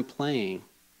great time playing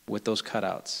with those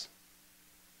cutouts.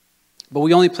 But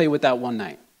we only played with that one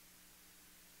night.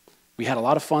 We had a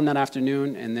lot of fun that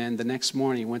afternoon, and then the next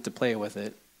morning we went to play with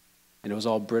it, and it was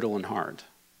all brittle and hard.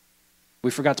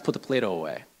 We forgot to put the Play-Doh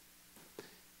away.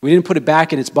 We didn't put it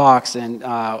back in its box, and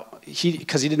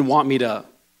because he didn't want me to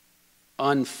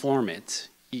unform it.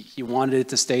 He wanted it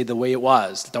to stay the way it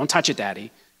was. Don't touch it,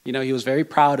 Daddy. You know, he was very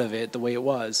proud of it the way it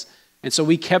was. And so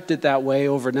we kept it that way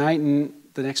overnight, and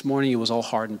the next morning it was all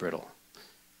hard and brittle.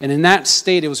 And in that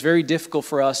state, it was very difficult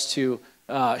for us to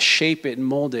shape it and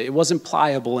mold it. It wasn't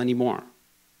pliable anymore.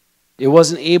 It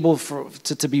wasn't able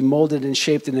to be molded and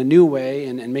shaped in a new way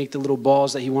and make the little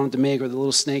balls that he wanted to make or the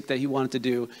little snake that he wanted to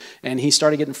do. And he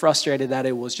started getting frustrated that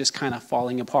it was just kind of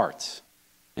falling apart.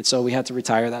 And so we had to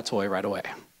retire that toy right away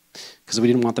because we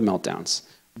didn't want the meltdowns.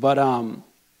 But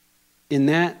in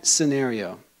that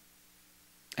scenario,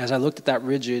 as I looked at that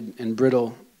rigid and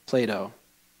brittle Play-Doh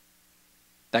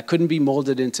that couldn't be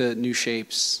molded into new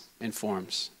shapes and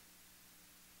forms,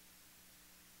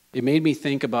 it made me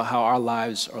think about how our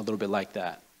lives are a little bit like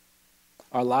that.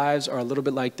 Our lives are a little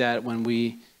bit like that when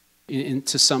we,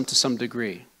 to some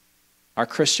degree. Our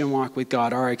Christian walk with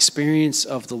God, our experience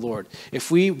of the Lord.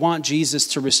 If we want Jesus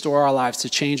to restore our lives, to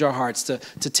change our hearts, to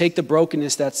take the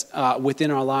brokenness that's within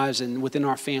our lives and within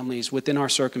our families, within our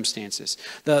circumstances,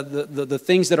 the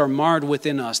things that are marred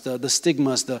within us, the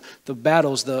stigmas, the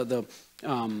battles, the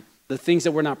things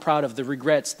that we're not proud of, the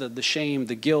regrets, the shame,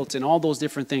 the guilt, and all those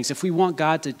different things. If we want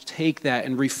God to take that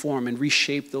and reform and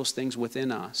reshape those things within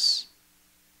us,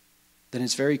 then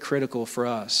it's very critical for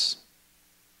us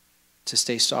to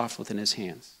stay soft within his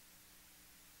hands.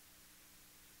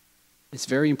 It's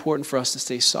very important for us to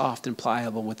stay soft and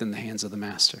pliable within the hands of the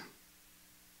master.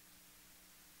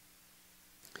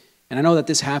 And I know that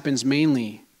this happens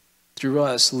mainly through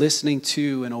us listening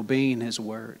to and obeying his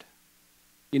word.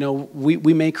 You know, we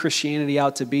make Christianity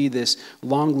out to be this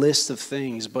long list of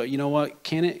things, but you know what?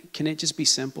 Can it just be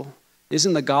simple?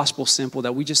 Isn't the gospel simple,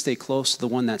 that we just stay close to the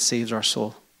one that saves our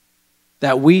soul?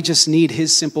 That we just need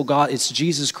his simple God. It's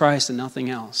Jesus Christ and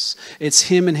nothing else. It's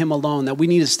him and him alone, that we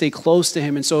need to stay close to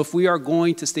him. And so if we are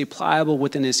going to stay pliable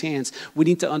within his hands, we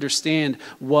need to understand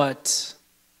what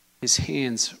his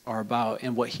hands are about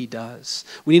and what he does.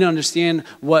 We need to understand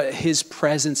what his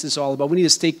presence is all about. We need to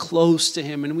stay close to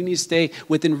him, and we need to stay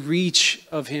within reach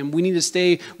of him. We need to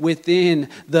stay within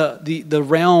the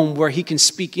realm where he can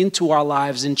speak into our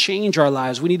lives and change our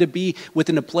lives. We need to be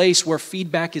within a place where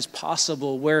feedback is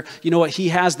possible, where, you know what, he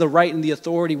has the right and the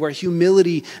authority, where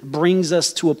humility brings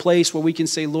us to a place where we can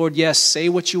say, Lord, yes, say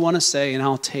what you want to say, and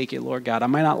I'll take it, Lord God. I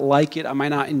might not like it. I might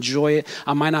not enjoy it.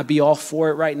 I might not be all for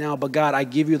it right now, but God, I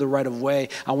give you the right of way.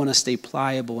 I want to stay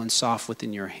pliable and soft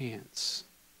within your hands.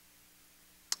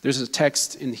 There's a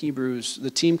text in Hebrews. The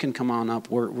team can come on up.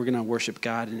 We're going to worship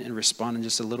God and respond in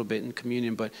just a little bit in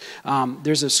communion. But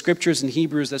there's a scriptures in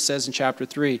Hebrews that says in chapter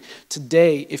 3,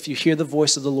 today, if you hear the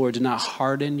voice of the Lord, do not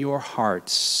harden your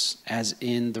hearts as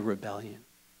in the rebellion.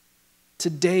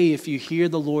 Today, if you hear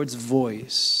the Lord's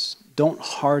voice, don't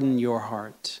harden your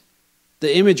heart.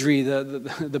 The imagery,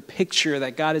 the picture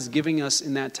that God is giving us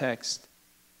in that text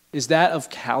is that of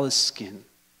callous skin.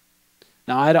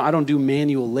 Now, I don't do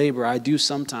manual labor. I do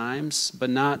sometimes, but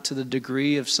not to the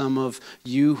degree of some of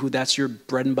you who that's your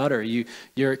bread and butter.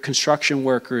 You're construction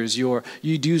workers. You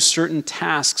do certain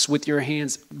tasks with your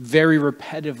hands very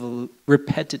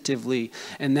repetitively,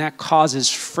 and that causes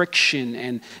friction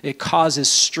and it causes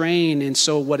strain. And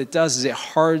so what it does is it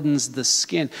hardens the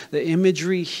skin. The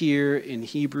imagery here in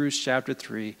Hebrews chapter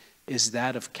 3 is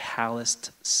that of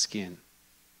calloused skin.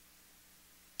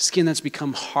 Skin that's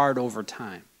become hard over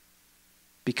time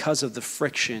because of the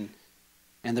friction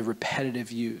and the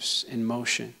repetitive use and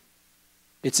motion.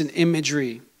 It's an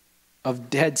imagery of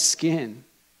dead skin.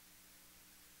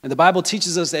 And the Bible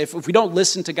teaches us that if we don't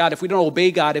listen to God, if we don't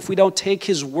obey God, if we don't take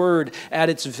his word at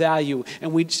its value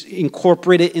and we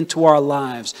incorporate it into our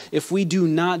lives, if we do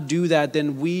not do that,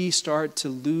 then we start to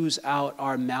lose out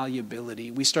our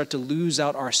malleability. We start to lose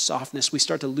out our softness. We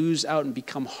start to lose out and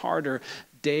become harder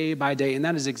day by day. And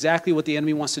that is exactly what the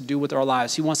enemy wants to do with our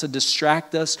lives. He wants to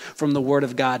distract us from the word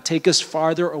of God, take us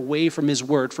farther away from his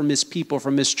word, from his people,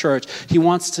 from his church. He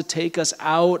wants to take us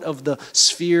out of the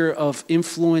sphere of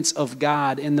influence of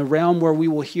God in the realm where we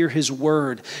will hear his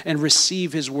word and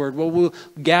receive his word, where we'll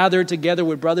gather together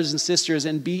with brothers and sisters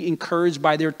and be encouraged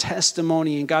by their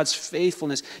testimony and God's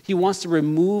faithfulness. He wants to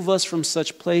remove us from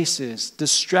such places,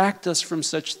 distract us from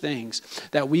such things,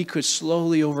 that we could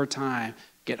slowly over time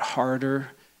get harder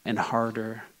and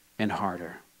harder and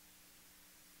harder.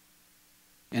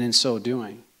 And in so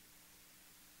doing,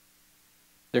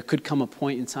 there could come a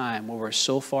point in time where we're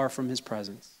so far from his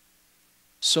presence,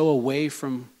 so away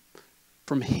from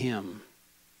him,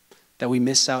 that we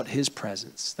miss out his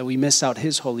presence, that we miss out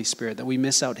his Holy Spirit, that we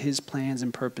miss out his plans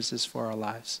and purposes for our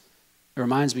lives. It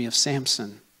reminds me of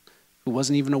Samson, who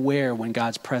wasn't even aware when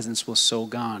God's presence was so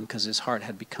gone because his heart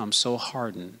had become so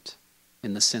hardened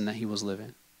in the sin that he was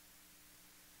living.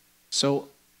 So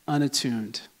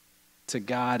unattuned to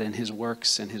God and his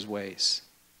works and his ways.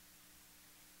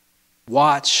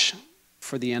 Watch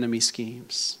for the enemy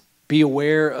schemes. Be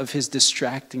aware of his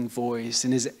distracting voice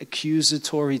and his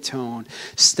accusatory tone.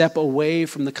 Step away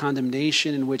from the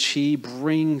condemnation in which he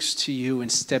brings to you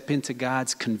and step into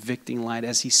God's convicting light.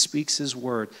 As he speaks his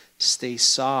word, stay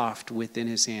soft within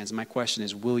his hands. My question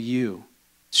is, will you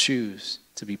choose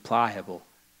to be pliable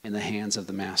in the hands of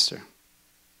the master?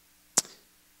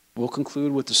 We'll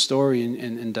conclude with the story,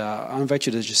 and I'll invite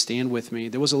you to just stand with me.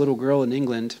 There was a little girl in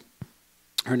England.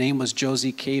 Her name was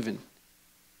Josie Caven,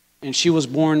 and she was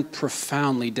born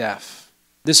profoundly deaf.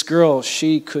 This girl,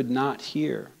 she could not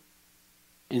hear,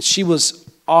 and she was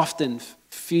often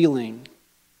feeling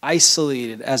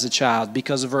isolated as a child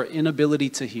because of her inability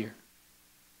to hear.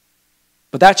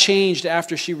 But that changed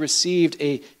after she received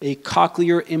a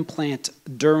cochlear implant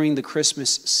during the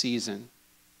Christmas season.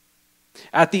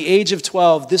 At the age of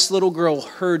 12, this little girl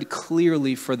heard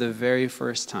clearly for the very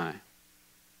first time.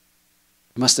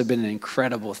 It must have been an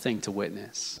incredible thing to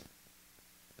witness.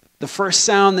 The first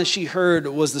sound that she heard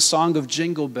was the song of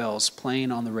Jingle Bells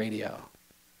playing on the radio.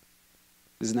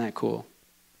 Isn't that cool?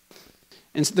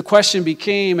 And so the question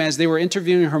became, as they were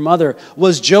interviewing her mother,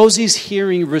 was Josie's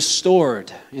hearing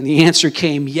restored? And the answer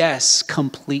came, yes,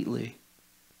 completely.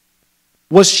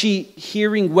 Was she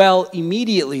hearing well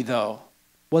immediately, though?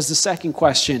 Was the second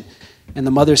question. And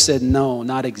the mother said, no,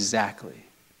 not exactly.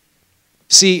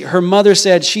 See, her mother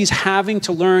said she's having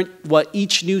to learn what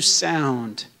each new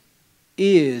sound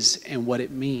is and what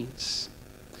it means.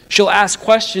 She'll ask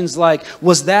questions like,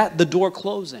 was that the door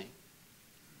closing?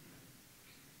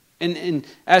 And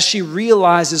as she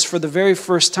realizes for the very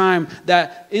first time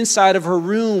that inside of her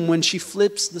room, when she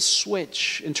flips the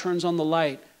switch and turns on the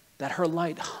light, that her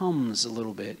light hums a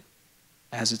little bit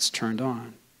as it's turned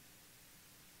on.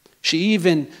 She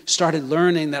even started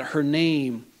learning that her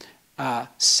name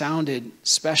sounded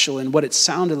special and what it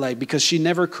sounded like, because she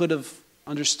never could have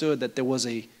understood that there was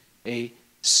a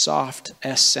soft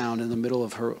S sound in the middle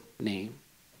of her name.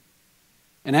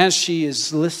 And as she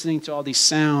is listening to all these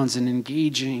sounds and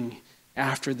engaging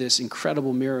after this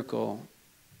incredible miracle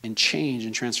and change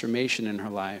and transformation in her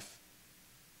life,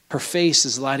 her face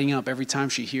is lighting up every time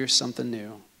she hears something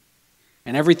new.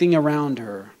 And everything around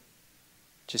her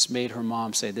just made her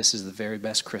mom say, this is the very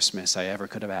best Christmas I ever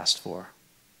could have asked for.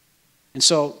 And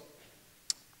so,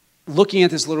 looking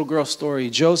at this little girl's story,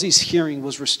 Josie's hearing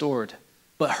was restored,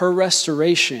 but her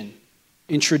restoration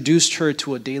introduced her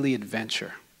to a daily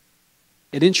adventure.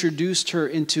 It introduced her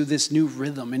into this new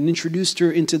rhythm and introduced her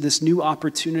into this new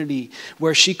opportunity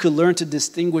where she could learn to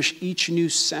distinguish each new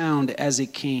sound as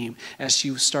it came, as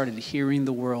she started hearing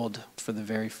the world for the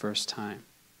very first time.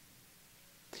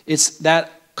 It's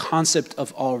that concept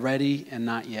of already and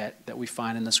not yet that we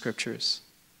find in the scriptures.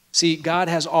 See, God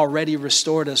has already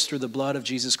restored us through the blood of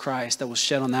Jesus Christ that was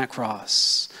shed on that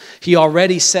cross. He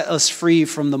already set us free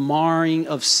from the marring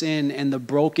of sin and the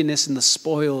brokenness and the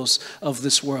spoils of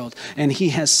this world. And He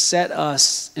has set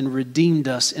us and redeemed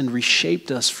us and reshaped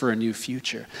us for a new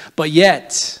future. But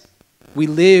yet, we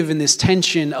live in this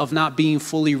tension of not being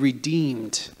fully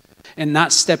redeemed and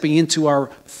not stepping into our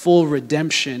full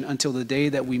redemption until the day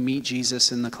that we meet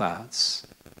Jesus in the clouds.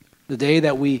 The day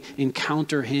that we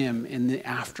encounter Him in the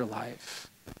afterlife,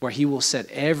 where He will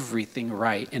set everything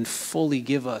right and fully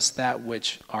give us that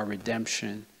which our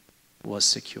redemption was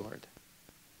secured.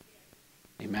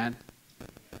 Amen?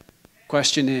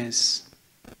 Question is,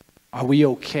 are we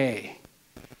okay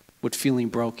with feeling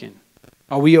broken?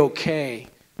 Are we okay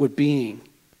with being,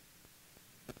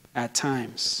 at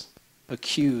times,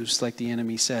 accused, like the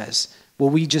enemy says? Will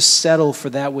we just settle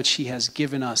for that which He has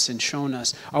given us and shown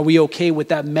us? Are we okay with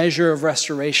that measure of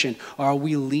restoration? Or are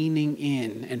we leaning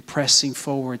in and pressing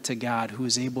forward to God, who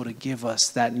is able to give us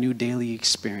that new daily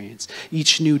experience?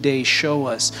 Each new day show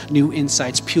us new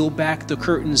insights, peel back the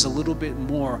curtains a little bit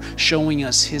more, showing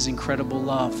us His incredible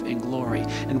love and glory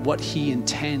and what He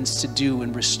intends to do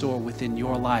and restore within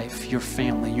your life, your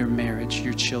family, your marriage,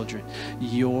 your children,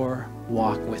 your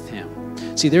walk with Him.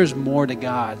 See, there's more to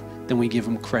God than we give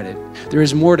Him credit. There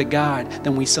is more to God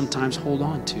than we sometimes hold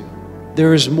on to.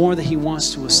 There is more that He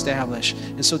wants to establish.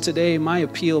 And so today, my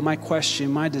appeal, my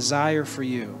question, my desire for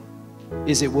you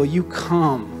is will you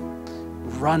come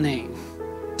running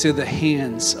to the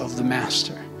hands of the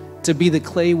Master, to be the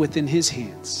clay within His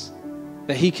hands,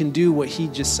 that He can do what He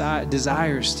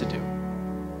desires to do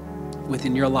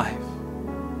within your life.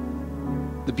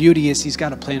 The beauty is He's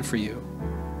got a plan for you.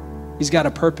 He's got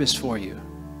a purpose for you.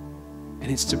 And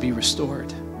it's to be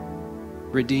restored,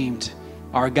 redeemed.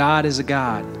 Our God is a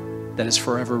God that is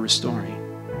forever restoring.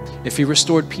 If He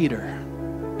restored Peter,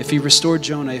 if He restored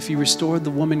Jonah, if He restored the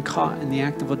woman caught in the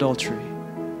act of adultery,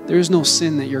 there is no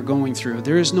sin that you're going through.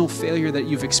 There is no failure that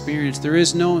you've experienced. There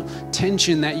is no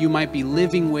tension that you might be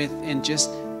living with and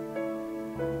just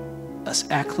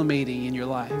acclimating in your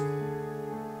life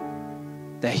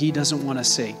that He doesn't want to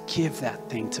say, give that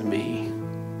thing to me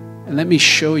and let me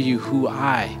show you who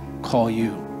I call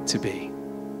you to be,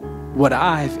 what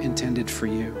I've intended for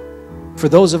you. For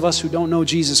those of us who don't know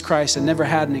Jesus Christ and never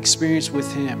had an experience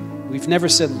with Him, we've never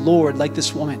said, Lord, like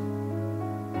this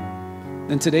woman,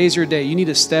 then today's your day. You need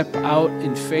to step out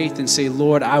in faith and say,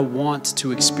 Lord, I want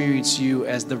to experience You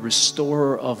as the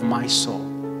restorer of my soul.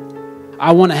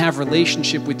 I want to have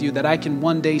relationship with you, that I can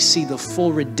one day see the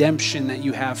full redemption that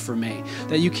you have for me,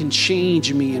 that you can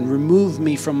change me and remove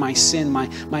me from my sin, my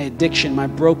addiction, my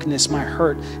brokenness, my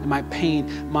hurt, and my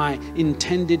pain, my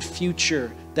intended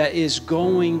future that is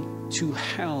going to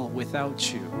hell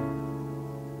without you.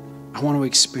 I want to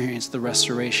experience the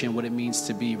restoration, what it means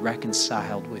to be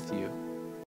reconciled with you.